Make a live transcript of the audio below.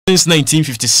Since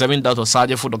 1957, that was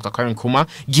Sergeant for Dr. Karen Kuma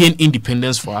gained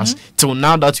independence for us till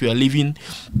now that we are living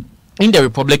in the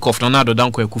Republic of Nana Addo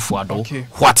Dankwa Akufo-Addo.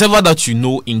 Whatever that you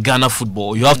know in Ghana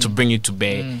football, you have to bring it to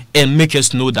bear and make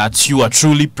us know that you are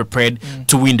truly prepared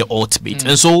to win the ultimate.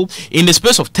 And so, in the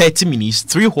space of 30 minutes,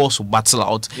 3 horses will battle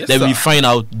out. Then we find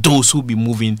out those who will be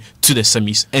moving to the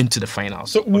semis and to the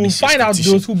finals. So we'll find out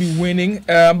those who will be winning.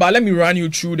 But let me run you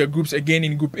through the groups again.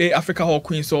 In Group A, Africa Hall,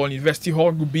 Queen's Hall, University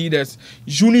Hall. Group B, there's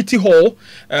Unity Hall,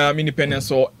 Independence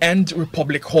Hall, and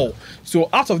Republic Hall. So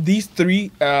out of these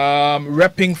 3,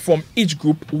 repping from each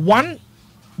group, one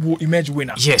will emerge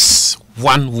winner. Yes,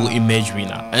 one will emerge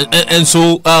winner. And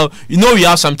so, you know, we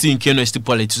have something in KNUST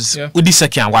politics. With the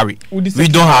second worry, we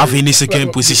don't have any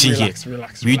second position here.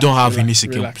 We don't have any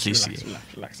second place here.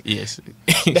 Yes.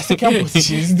 The second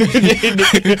positions, they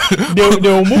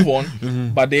will move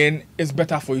on, but then it's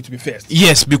better for you to be first.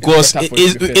 Yes, because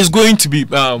it's going to be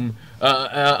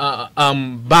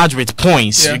badge with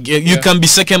points. You can be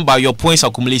second, but your points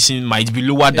accumulation might be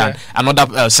lower than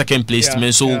another second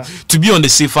placement. So to be on the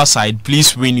safer side,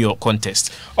 please win your contest.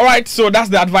 All right, so that's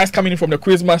the advice coming in from the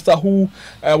quizmaster, who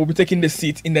will be taking the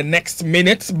seat in the next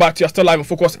minutes. But you're still live on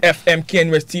Focus FM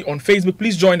KNUST on Facebook.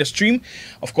 Please join the stream.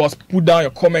 Of course, put down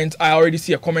your comment. I already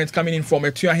see a comment coming in from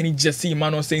Etuahini Jesse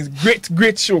Emmanuel saying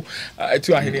great show.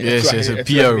 Etuahini,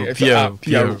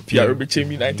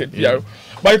 United.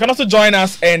 But you can also join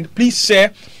us, and please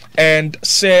share and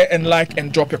like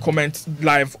and drop your comments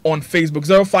live on Facebook.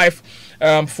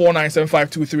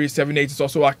 0549752378 is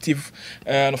also active,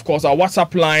 and of course our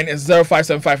WhatsApp line is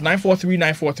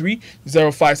 0575943943,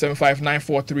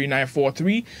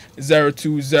 0575943943,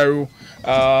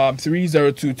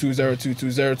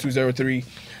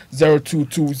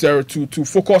 0203022022022 022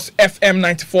 Focus FM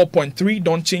 94.3.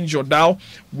 Don't change your dial.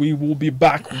 We will be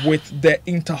back with the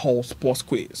Interhall Sports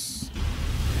Quiz.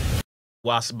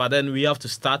 But then we have to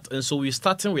start, and so we're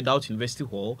starting without University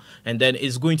Hall, and then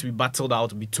it's going to be battled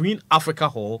out between Africa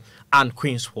Hall and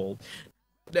Queen's Hall.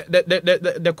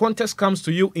 The contest comes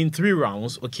to you in 3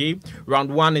 rounds. Okay,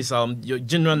 round 1 is your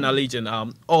general knowledge and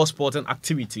all sports and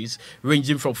activities,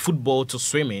 ranging from football to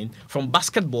swimming, from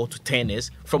basketball to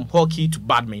tennis, from hockey to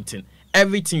badminton.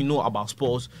 Everything you know about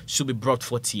sports should be brought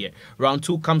forth here. Round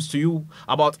 2 comes to you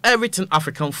about everything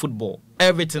African football.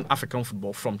 Everything African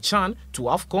football, from CHAN to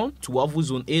AFCON to AFU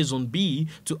Zone A, Zone B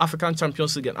to African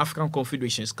Champions League and African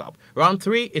Confederations Cup. Round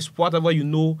 3 is whatever you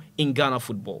know in Ghana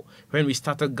football. When we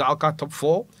started Galka Top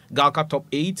 4, Galka Top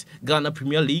 8, Ghana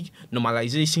Premier League,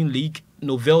 Normalization League,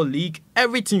 Novel League,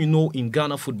 everything you know in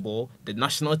Ghana football, the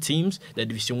national teams, the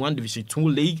Division 1, Division 2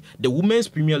 League, the Women's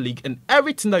Premier League, and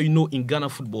everything that you know in Ghana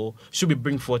football should be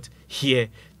bring forth here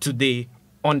today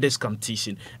on this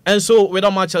competition. And so,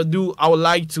 without much ado, I would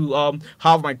like to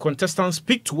have my contestants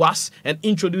speak to us and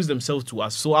introduce themselves to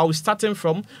us. So I will start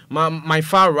from my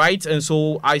far right, and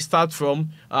so I start from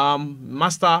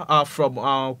Master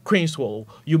from Queen's Hall.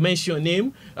 You mention your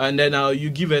name, and then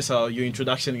you give us your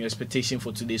introduction and your expectation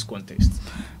for today's contest.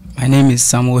 My name is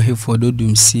Samuel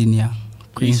Hefododum Senior.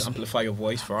 Please amplify your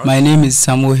voice for us. My name is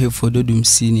Samuel Hefododum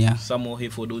Senior. Samuel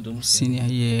Hefododum Senior,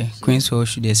 yeah. Queen's Hall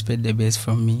should expect the best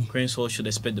from me. Queen's Hall should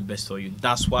expect the best for you.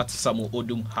 That's what Samuel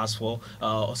Odum has for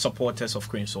supporters of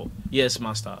Queen's Hall. Yes,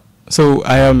 Master. So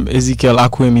I am Ezekiel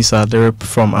Akwu-Emisa, the rep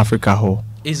from Africa Hall.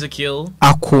 Ezekiel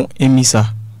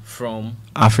Akwu-Emisa from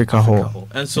Africa Hall.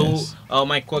 And so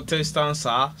my contestants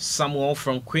are Samuel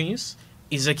from Queens,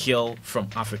 Ezekiel from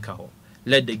Africa Hall.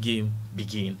 Let the game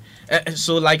begin.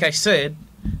 So like I said,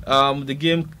 the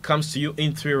game comes to you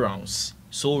in 3 rounds.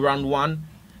 So round 1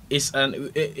 is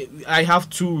I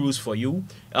have 2 rules for you.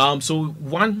 So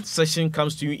one session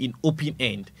comes to you in open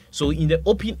end. So in the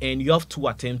open end, you have 2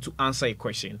 attempts to answer a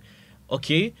question.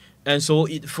 Okay? And so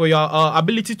for your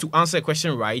ability to answer a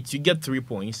question right, you get 3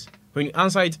 points. When you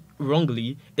answer it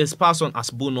wrongly, it's passed on as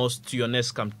bonus to your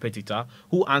next competitor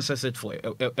who answers it for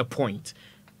a point.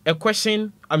 A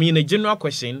general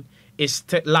question is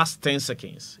lasts 10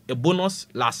 seconds. A bonus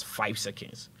lasts 5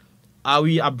 seconds. Are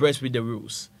we abreast with the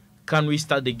rules? Can we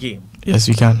start the game? Yes,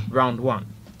 we can. Round 1.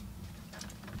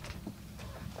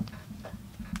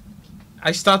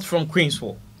 I start from Queen's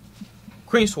Hall.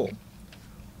 Queen's Hall.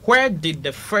 Where did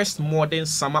the first modern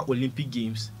Summer Olympic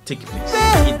Games take place?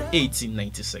 In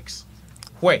 1896.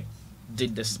 Where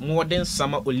did the modern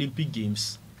Summer Olympic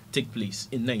Games take place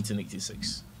in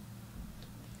 1986?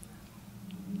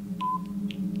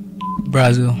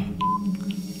 Brazil.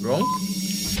 Wrong.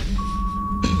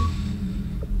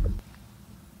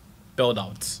 Spelled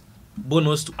out.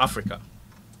 Bonus to Africa.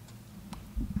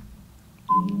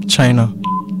 China.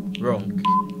 Wrong.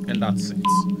 And that's it.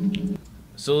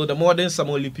 So the modern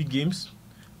Summer Olympic Games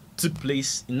took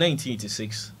place in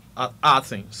 1986 at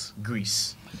Athens,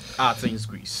 Greece. Athens,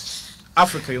 Greece.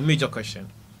 Africa, your major question.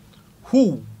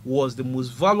 Who was the most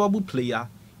valuable player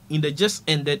in the just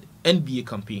ended NBA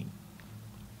campaign?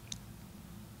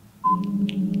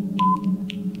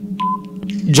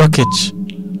 Jokic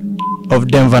of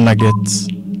Denver Nuggets.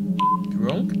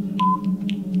 Wrong.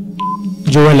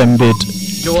 Joel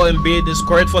Embiid. Joel Embiid is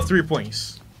correct for 3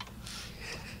 points.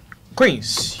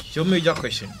 Queens, your major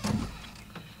question.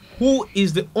 Who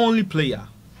is the only player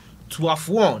to have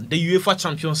won the UEFA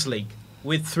Champions League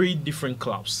with 3 different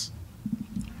clubs?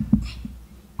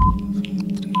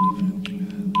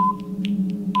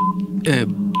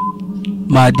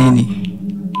 Maldini.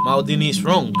 Maldini is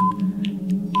wrong.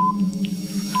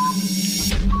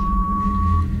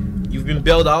 You've been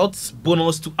bailed out.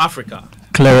 Bonus to Africa.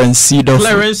 Clarence Seedorf.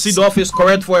 Clarence Seedorf is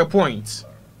correct for a point.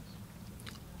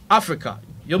 Africa,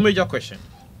 your major question.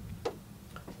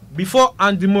 Before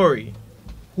Andy Murray,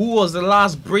 who was the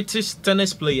last British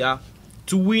tennis player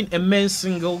to win a men's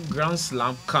single Grand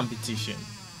Slam competition?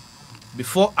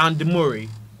 Before Andy Murray,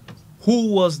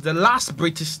 who was the last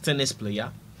British tennis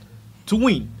player to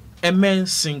win a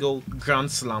men's single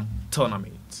Grand Slam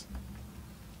tournament?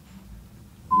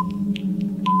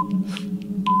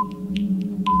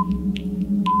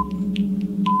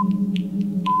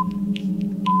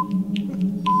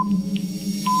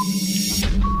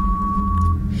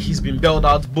 He's been bailed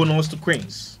out. Bonus to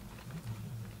Queens.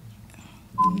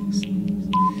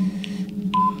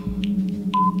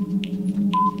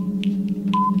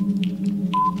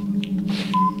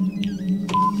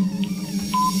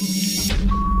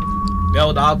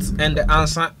 Bailed out, and the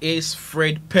answer is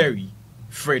Fred Perry.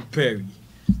 Fred Perry.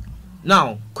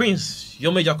 Now, Queens,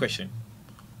 your major question.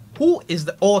 Who is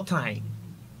the all-time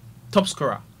top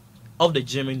scorer of the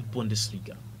German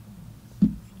Bundesliga?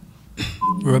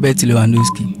 Robert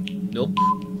Lewandowski. Nope.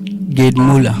 Gerd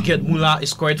Müller. Gerd Müller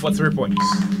is correct for 3 points.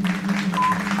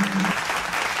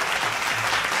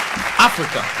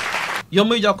 Africa, your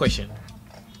major question.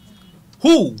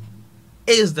 Who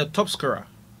is the top scorer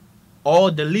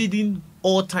or the leading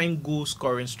all-time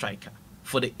goal-scoring striker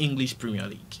for the English Premier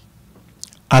League?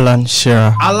 Alan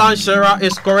Shearer. Alan Shearer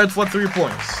is correct for 3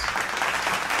 points.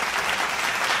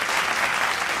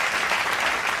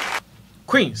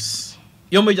 Queens,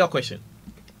 your major question.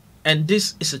 And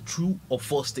this is a true or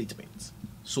false statement.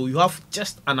 So you have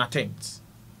just an attempt.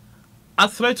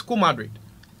 Atletico Madrid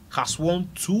has won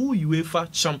 2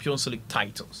 UEFA Champions League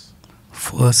titles.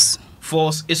 False.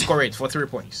 False is correct for 3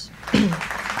 points.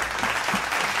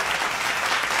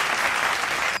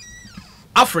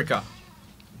 Africa.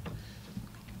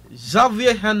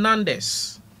 Xavier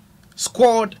Hernandez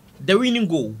scored the winning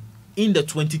goal in the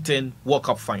 2010 World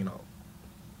Cup final.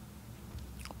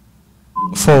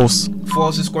 False.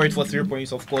 False is correct for 3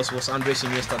 points. Of course, was Andres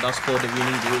Iniesta that scored the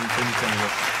winning goal in 2010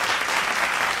 World Cup.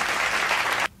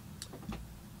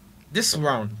 This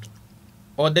round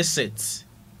or this set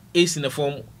is in the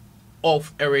form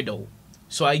of a riddle.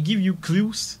 So I give you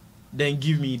clues, then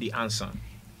give me the answer.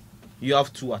 You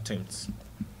have 2 attempts.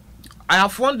 I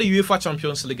have won the UEFA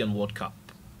Champions League and World Cup.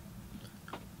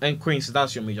 And Queens,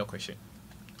 that's your major question.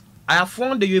 I have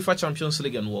won the UEFA Champions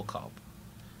League and World Cup.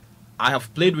 I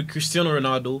have played with Cristiano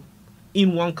Ronaldo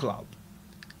in one club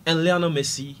and Lionel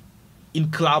Messi in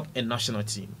club and national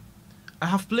team. I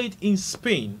have played in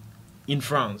Spain, in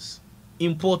France,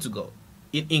 in Portugal,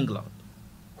 in England.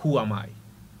 Who am I?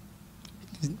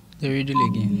 The riddle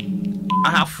again.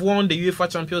 I have won the UEFA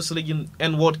Champions League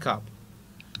and World Cup.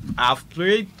 I have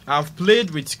played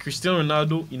with Cristiano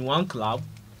Ronaldo in one club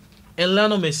and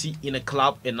Lionel Messi in a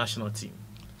club and national team.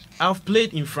 I have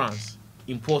played in France,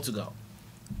 in Portugal,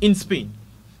 in Spain,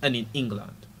 and in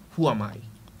England. Who am I?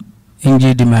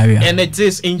 Angel Di Maria. And it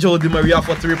is Angel Di Maria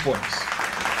for 3 points.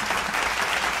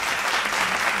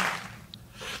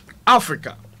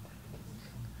 Africa.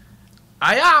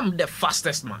 I am the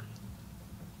fastest man.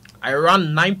 I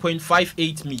ran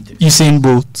 9.58 meters. Usain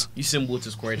Bolt. Usain Bolt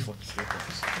is correct for 3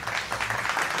 points.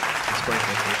 It's correct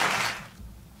for 3 points.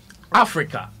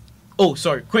 Africa. Oh,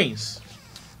 sorry, Queens.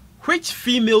 Which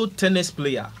female tennis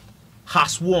player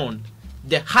has won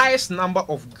the highest number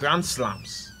of Grand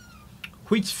Slams?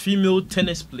 Which female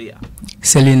tennis player?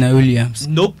 Serena Williams.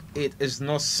 Nope, it is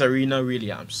not Serena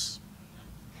Williams.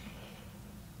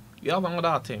 You have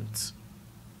another attempt.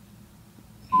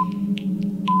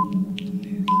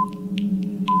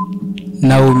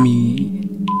 Naomi.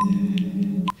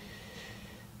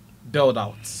 Bailed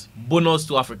out. Bonus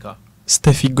to Africa.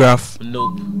 Steffi Graf.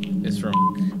 Nope, it's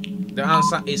wrong. The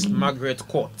answer is Margaret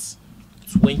Court.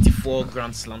 24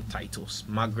 Grand Slam titles.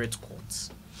 Margaret Court.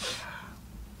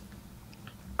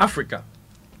 Africa.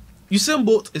 Usain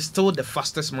Bolt is still the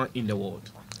fastest man in the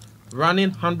world,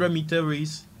 running 100-meter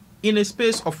race in a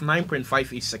space of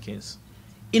 9.58 seconds.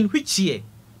 In which year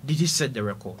did he set the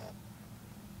record?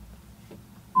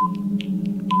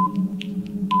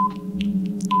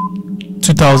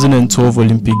 (2012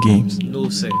 Olympic Games). No,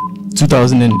 sir.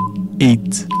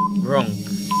 2008. Wrong.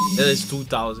 It is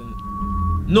 2000.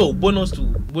 No, bonus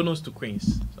to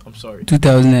Queens. I'm sorry.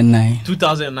 2009.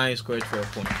 2009 is correct for a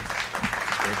point.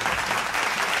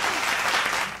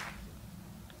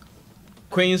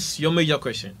 Queens, your major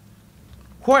question.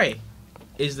 Where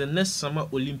is the next Summer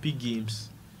Olympic Games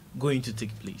going to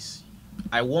take place?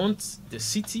 I want the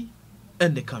city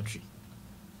and the country.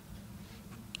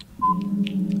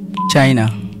 China.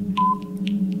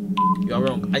 You are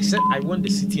wrong. I said I want the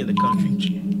city and the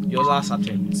country. Your last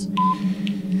attempt.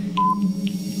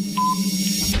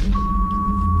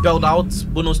 Spelled out,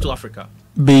 bonus to Africa.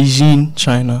 Beijing,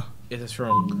 China. It is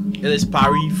wrong. It is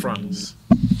Paris, France.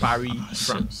 Paris,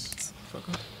 France.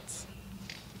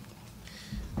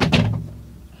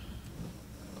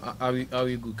 Are we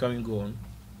good? Can we go on?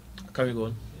 Can we go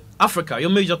on? Africa, your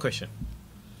major question.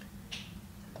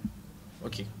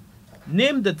 Okay.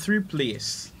 Name the 3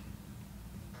 players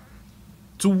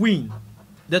to win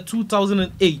the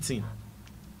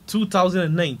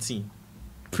 2018-2019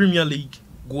 Premier League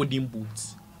Golden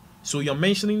Boots. So you're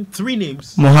mentioning 3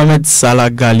 names. Mohamed Salah,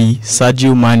 Gali,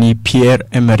 Sadio Mane,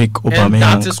 Pierre-Emerick Aubameyang. And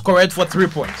that is correct for 3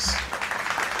 points.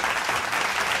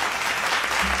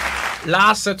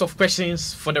 Last set of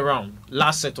questions for the round.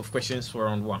 Last set of questions for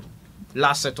round 1.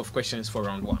 Last set of questions for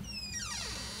round 1.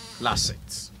 Last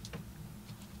set.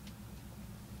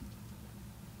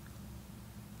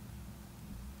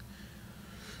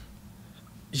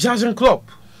 Jurgen Klopp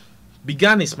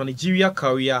began his managerial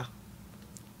career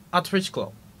at which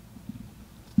club?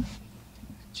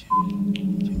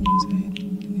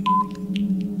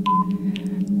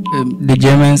 The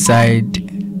German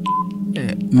side,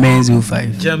 men's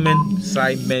 05. German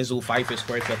side men's 05 is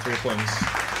correct for 3 points.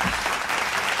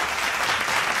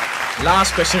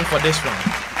 Last question for this round.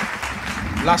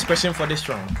 Last question for this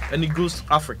round. And it goes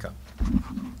to Africa.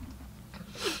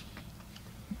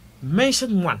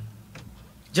 Mention one,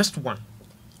 just one,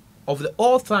 of the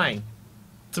all-time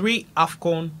top 3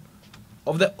 AFCON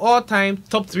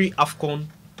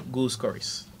goal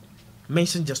scorers.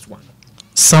 Mention just one.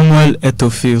 Samuel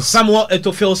Eto'o. Samuel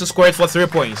Eto'o is correct for 3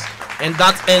 points. And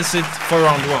that ends it for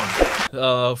round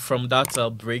 1. From that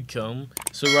break, so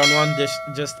round 1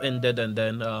 just ended, and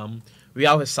then we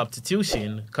have a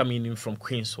substitution coming in from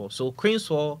Queen's Hall. So Queen's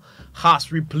Hall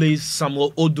has replaced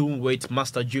Samuel Odum with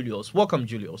Master Julius. Welcome,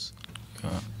 Julius.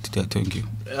 Thank you.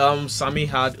 Sammy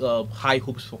had high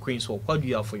hopes for Queen's Hall. What do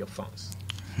you have for your fans?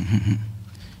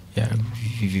 Yeah,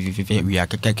 we are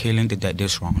killing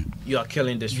this round. You are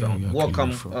killing this Yeah, round. we are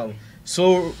Welcome. killing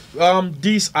So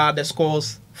these are the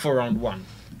scores for round 1.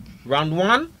 Round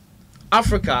 1,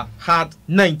 Africa had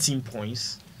 19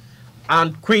 points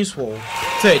and Queen's Hall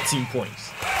 13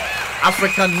 points.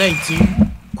 Africa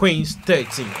 19, Queens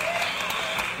 13.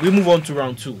 We move on to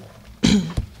round 2.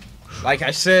 Like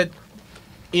I said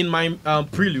in my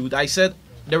prelude, I said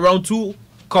the round 2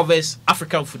 covers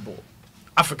African football.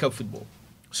 African football.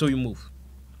 So you move.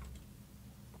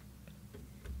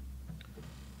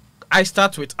 I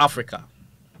start with Africa.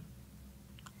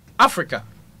 Africa.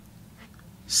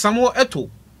 Samuel Eto'o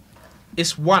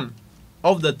is one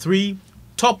of the 3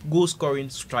 top goal scoring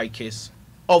strikers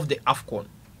of the AFCON.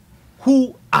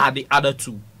 Who are the other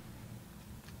 2?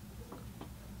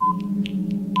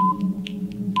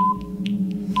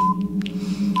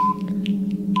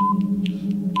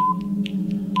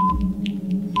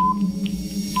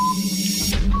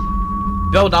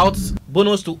 Build out,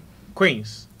 bonus to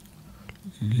Queens.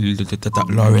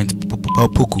 Laurent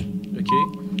Poku. Okay.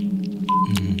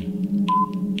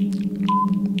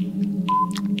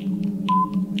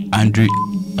 Andre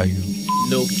Ayew.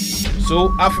 No. So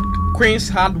Queens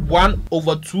had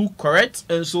 1/2 correct,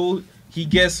 and so he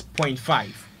gets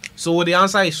 0.5. So the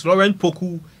answer is Laurent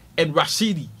Poku and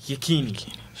Rashidi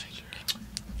Yekini.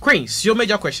 Queens, your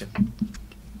major question.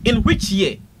 In which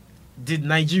year did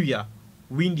Nigeria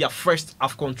win their first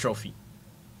AFCON trophy?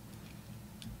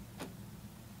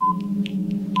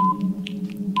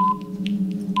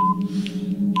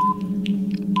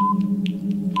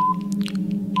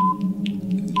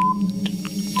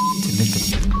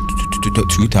 To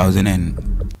 2000 and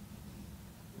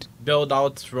Build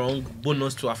out wrong.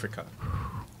 Bonus to Africa.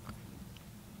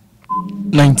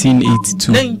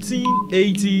 1982.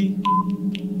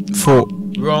 1984.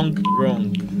 Wrong.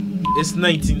 It's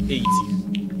 1980.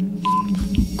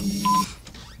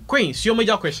 Queens, your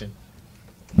major question.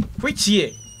 Which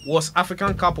year was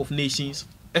African Cup of Nations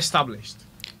established?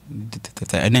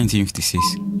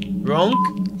 1956. Wrong.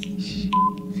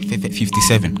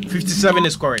 57. 57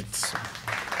 is correct.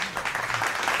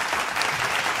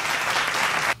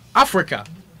 Africa.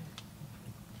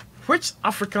 Which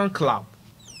African club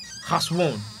has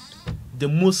won the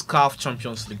most CAF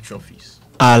Champions League trophies?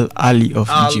 Al Ali of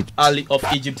Al Egypt. Ali of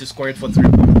Egypt is correct for 3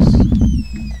 points.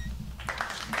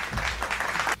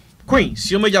 Queens,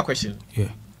 your major question.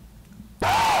 Yeah.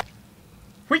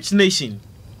 Which nation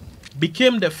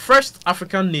became the first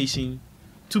African nation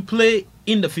to play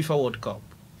in the FIFA World Cup?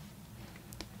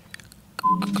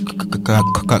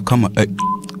 Come on.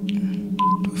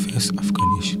 First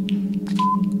African nation.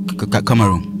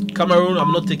 Cameroon. Cameroon,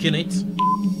 I'm not taking it.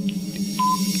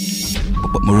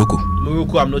 Morocco.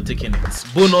 Morocco, I'm not taking it.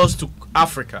 Bonus to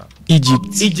Africa.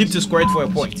 Egypt. Egypt is correct for a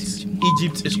point.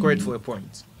 Egypt is correct for a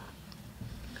point.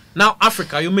 Now,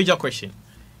 Africa, your major question.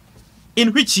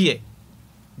 In which year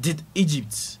did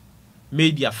Egypt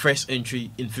make their first entry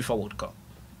in FIFA World Cup?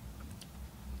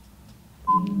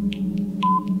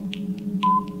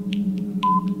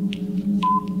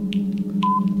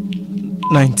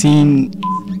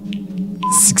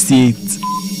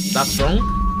 $1968. That's wrong.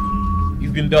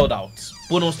 You've been bailed out.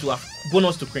 Bonus to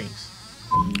Queens.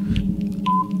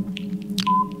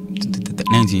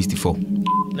 1964.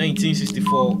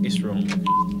 1964 is wrong.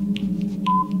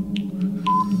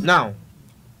 Now,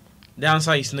 the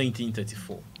answer is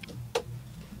 1934.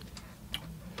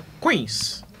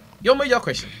 Queens, your major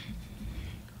question.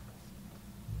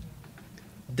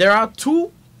 There are 2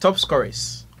 top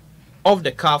scorers of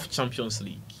the CAF Champions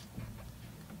League.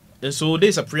 And so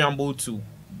there's a preamble to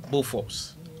both of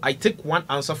us. I take one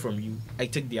answer from you, I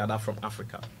take the other from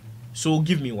Africa. So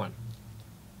give me one.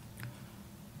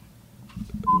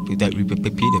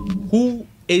 Who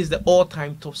is the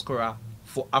all-time top scorer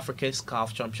for Africa's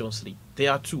CAF Champions League?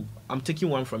 There are 2. I'm taking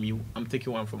one from you, I'm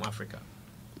taking one from Africa.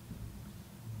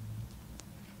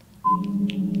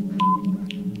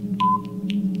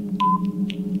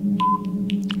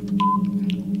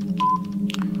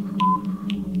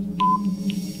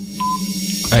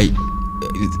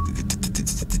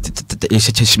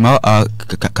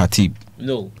 Khatib.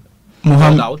 No.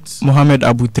 Mohamed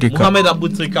Abu Trika. Mohamed Abu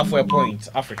Trika for a point.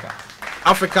 Africa.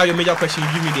 Africa, your major question,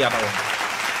 you give me the other one.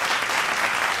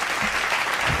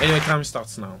 Anyway, time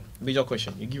starts now. Major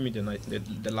question, you give me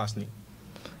the last name.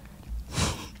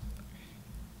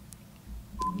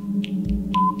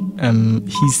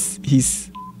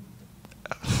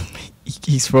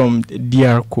 He's from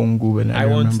DR Congo, and I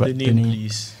want remember the name,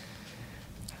 please.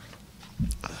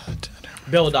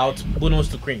 Bailed out. Bonus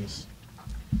to Queens.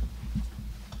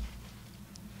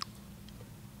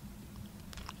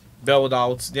 Bailed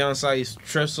out. The answer is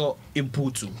Tresor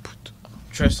Imputu.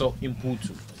 Tresor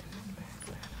Imputu.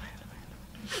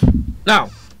 Now,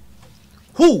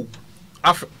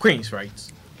 Queens,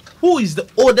 right? Who is the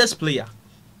oldest player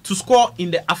to score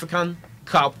in the African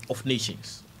Cup of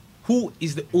Nations? Who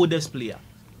is the oldest player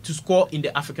to score in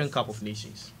the African Cup of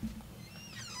Nations?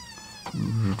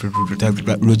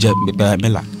 Roger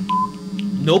Miller.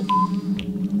 Nope.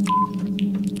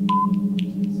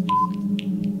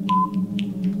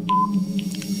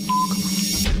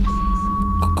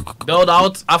 Bailed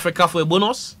out. Africa for a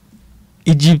bonus.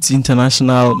 Egypt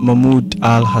International Mahmoud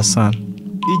Al Hassan.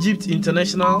 Egypt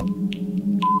International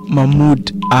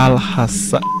Mahmoud Al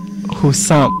Hassan.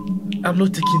 Hussam. I'm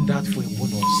not taking that for a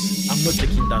bonus. I'm not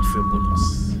taking that for a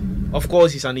bonus. Of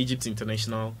course, he's an Egypt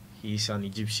international. He's an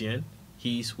Egyptian.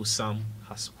 He's Hussam.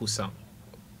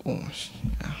 Oh,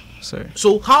 yeah. Sorry.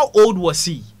 So, how old was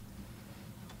he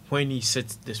when he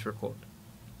set this record?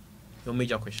 Your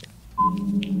major question.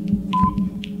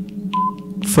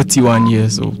 41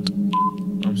 years old.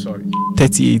 I'm sorry.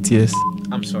 38 years.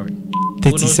 I'm sorry.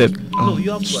 37. No,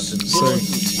 you have to attend. Sorry.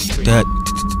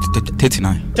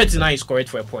 39. 39 is correct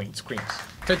for a point. Queens.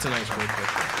 39 is correct for a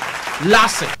point.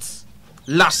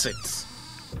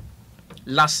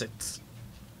 Last set.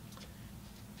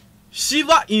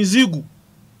 Shiva Inzigu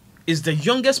is the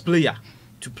youngest player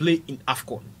to play in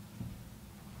AFCON.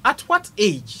 At what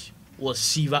age was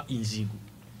Shiva Inzigu?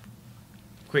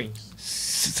 Queens.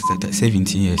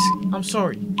 17 years. I'm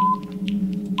sorry.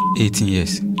 18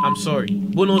 years. I'm sorry.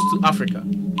 Bonus to Africa.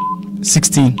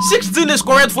 16. 16 is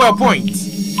correct for a point.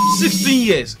 16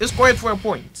 years is correct for a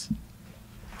point.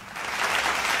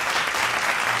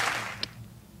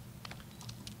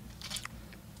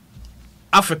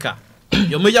 Africa.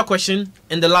 Your major question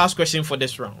and the last question for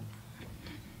this round.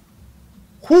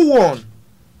 Who won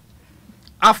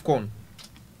AFCON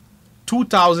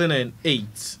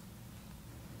 2008?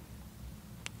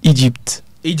 Egypt.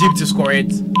 Egypt is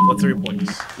correct for 3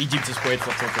 points. Egypt is correct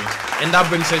for 3 points. And that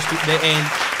brings us to the end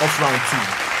of round 2.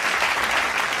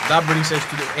 That brings us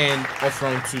to the end of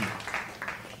round 2.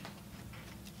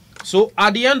 So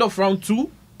at the end of round 2,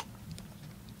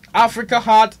 Africa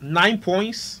had 9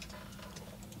 points.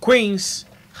 Queens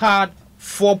had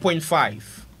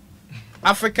 4.5.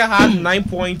 Africa had 9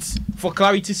 points. For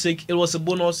clarity's sake, it was a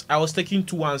bonus. I was taking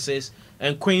 2 answers,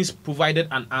 and Queens provided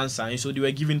an answer, and so they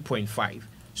were given 0.5.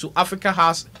 So Africa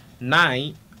has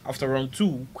 9 after round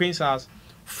 2. Queens has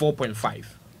 4.5.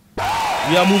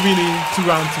 We are moving into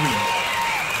round 3.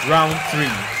 Round 3.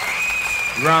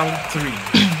 Round 3.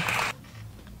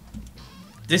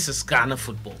 This is Ghana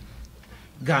football.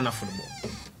 Ghana football.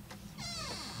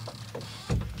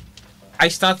 I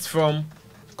start from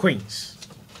Queens.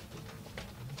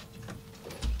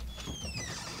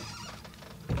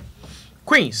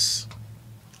 Queens,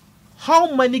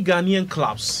 how many Ghanaian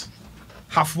clubs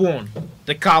have won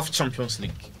the CAF Champions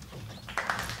League?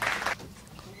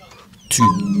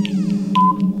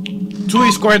 2. 2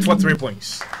 is correct for 3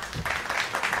 points.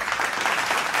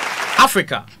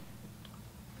 Africa,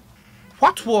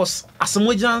 what was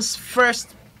Asamoah's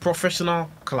first professional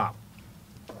club?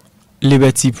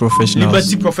 Liberty Professionals.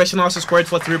 Liberty Professionals is correct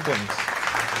for 3 points.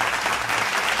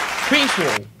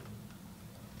 Queenswall,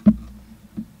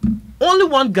 only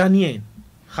one Ghanaian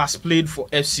has played for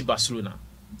FC Barcelona.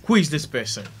 Who is this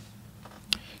person?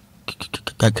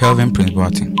 Kelvin Prince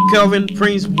Boateng. Kelvin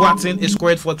Prince Boateng is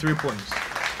correct for 3 points.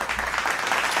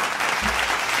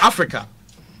 Africa,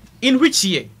 in which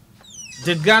year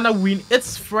did Ghana win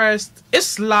its last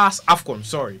AFCON?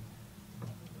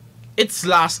 Its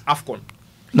last AFCON.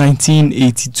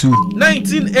 1982.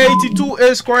 1982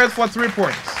 is correct for 3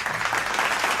 points.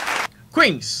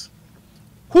 Queens,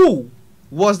 who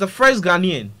was the first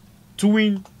Ghanaian to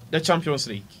win the Champions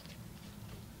League?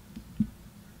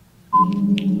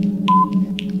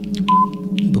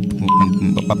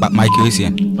 Michael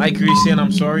Essien. Mike Essien,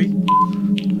 I'm sorry.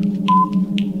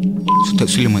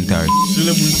 Suleiman Tari.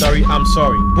 Suleiman Tari, I'm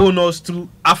sorry. Bonus to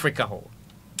Africa Hall.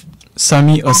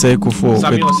 Sami Osei-Kufo.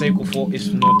 Sami Osei-Kufo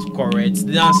is not correct.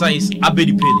 The answer is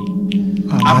Abedi Pele.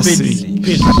 Abedi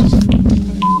Pele.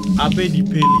 Abedi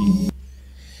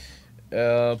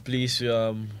Pele. Please,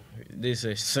 this is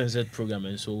a censored program,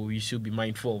 and so we should be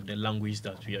mindful of the language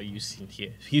that we are using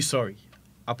here. He's sorry.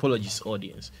 Apologies,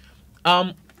 audience.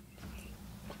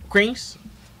 Queens,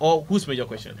 or whose major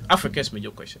question? Africa's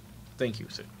major question. Thank you,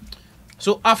 sir.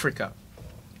 So, Africa,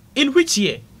 in which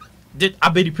year did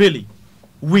Abedi Pele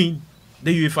win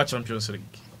the UEFA Champions League?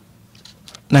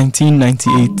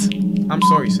 1998. I'm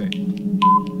sorry, sir.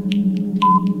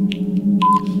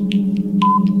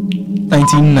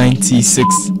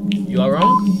 1996. You are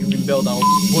wrong. You've been bailed out.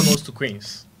 Bonus to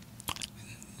Queens.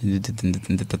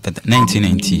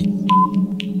 1992.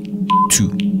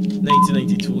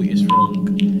 1992 is wrong.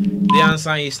 The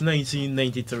answer is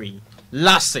 1993.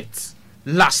 Last it.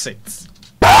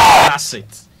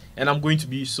 And I'm going to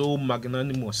be so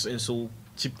magnanimous and so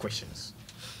cheap questions.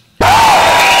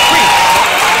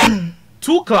 Queens,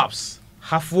 2 clubs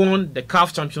have won the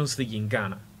CAF Champions League in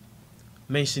Ghana.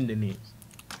 Mention the names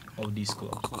of these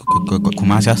clubs.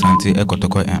 Kumasi Asante,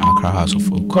 Ekotoko, and Accra House of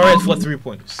Folk. Correct for 3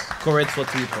 points.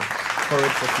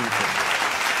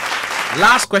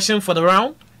 Last question for the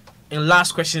round, and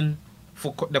last question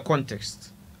for the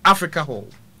context. Africa Hall.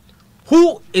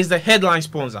 Who is the headline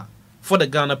sponsor for the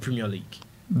Ghana Premier League?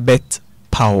 Bet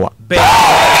Power. And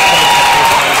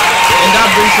that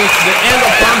brings us to the end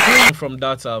of round 3. From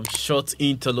that short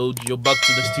interlude, you're back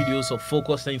to the studios of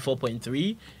Focus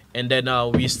 94.3. And then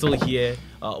we're still here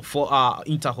for our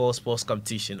inter-hall sports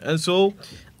competition. And so,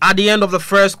 at the end of the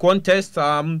first contest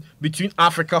between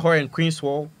Africa Hall and Queens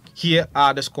Hall, here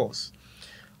are the scores.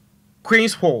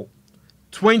 Queens Hall,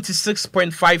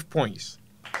 26.5 points.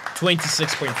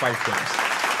 26.5 points.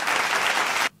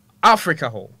 Africa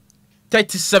Hall,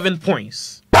 37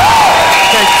 points.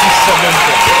 37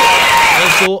 points.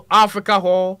 And so, Africa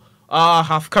Hall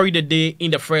have carried the day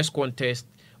in the first contest.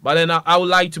 But then I would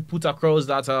like to put across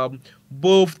that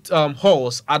both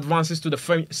halls advances to the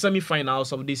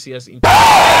semi-finals of this year's because